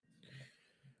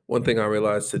One thing I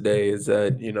realized today is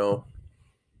that,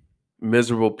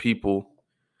 miserable people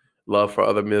love for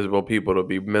other miserable people to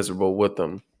be miserable with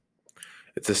them.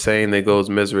 It's a saying that goes,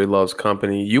 misery loves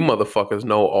company. You motherfuckers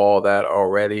know all that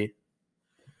already.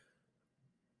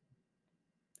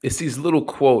 It's these little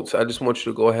quotes. I just want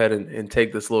you to go ahead and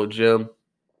take this little gem.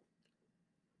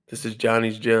 This is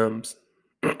Johnny's Gems.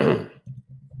 It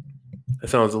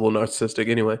sounds a little narcissistic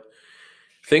anyway.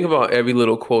 Think about every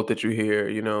little quote that you hear,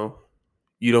 you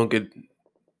don't get,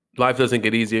 life doesn't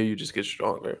get easier, you just get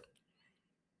stronger.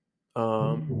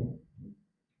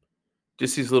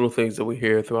 Just these little things that we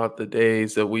hear throughout the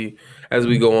days that as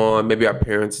we go on, maybe our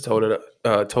parents told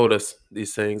us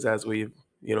these things as we've,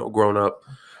 grown up.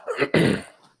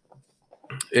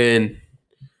 And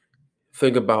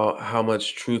think about how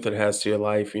much truth it has to your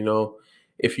life.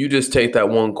 If you just take that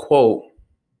one quote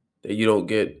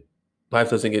that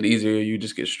life doesn't get easier, you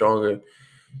just get stronger.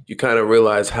 You kind of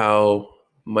realize how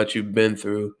much you've been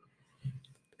through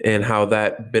and how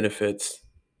that benefits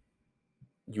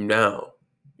you now.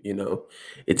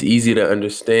 It's easy to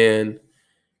understand.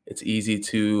 It's easy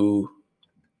to,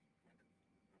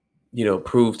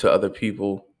 prove to other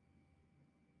people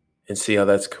and see how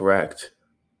that's correct.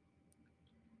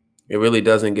 It really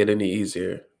doesn't get any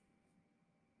easier.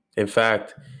 In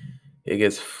fact, it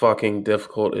gets fucking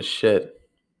difficult as shit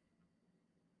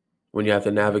when you have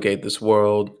to navigate this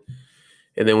world.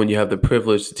 And then when you have the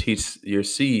privilege to teach your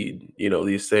seed,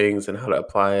 these things and how to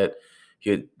apply it,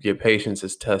 your patience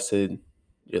is tested,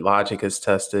 your logic is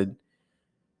tested,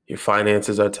 your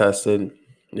finances are tested,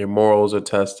 your morals are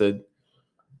tested,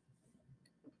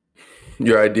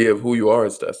 your idea of who you are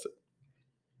is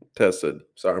tested.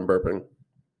 Sorry, I'm burping.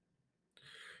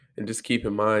 And just keep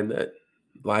in mind that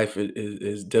life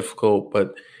is difficult,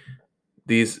 but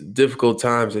these difficult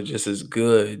times are just as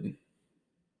good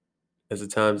as the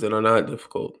times that are not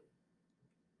difficult.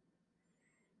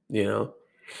 The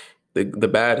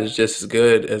bad is just as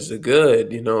good as the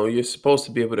good. You're supposed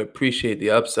to be able to appreciate the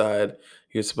upside.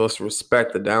 You're supposed to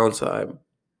respect the downside.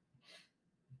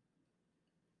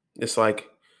 It's like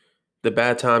the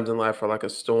bad times in life are like a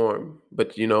storm,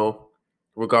 but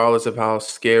regardless of how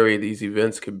scary these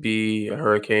events could be, a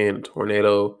hurricane, a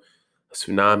tornado, a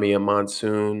tsunami, a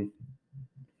monsoon,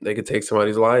 they could take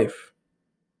somebody's life.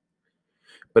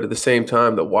 But at the same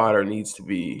time, the water needs to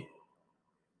be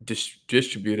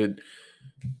distributed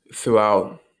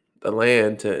throughout the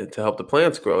land to help the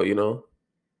plants grow. It's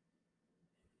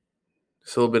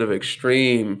a little bit of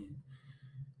extreme,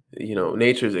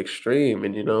 nature's extreme,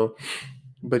 and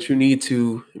but you need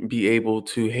to be able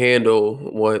to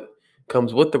handle what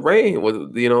comes with the rain.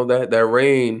 That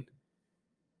rain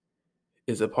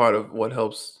is a part of what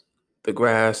helps the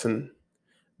grass and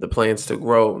the plants to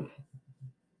grow.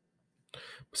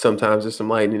 Sometimes there's some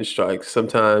lightning strikes.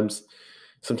 Sometimes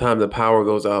the power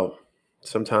goes out.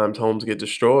 Sometimes homes get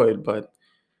destroyed, but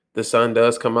the sun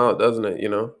does come out, doesn't it?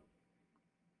 So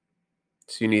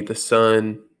you need the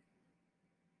sun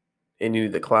and you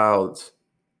need the clouds.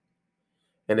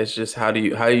 And it's just how are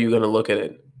you going to look at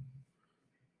it?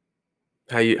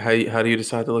 How do you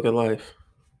decide to look at life?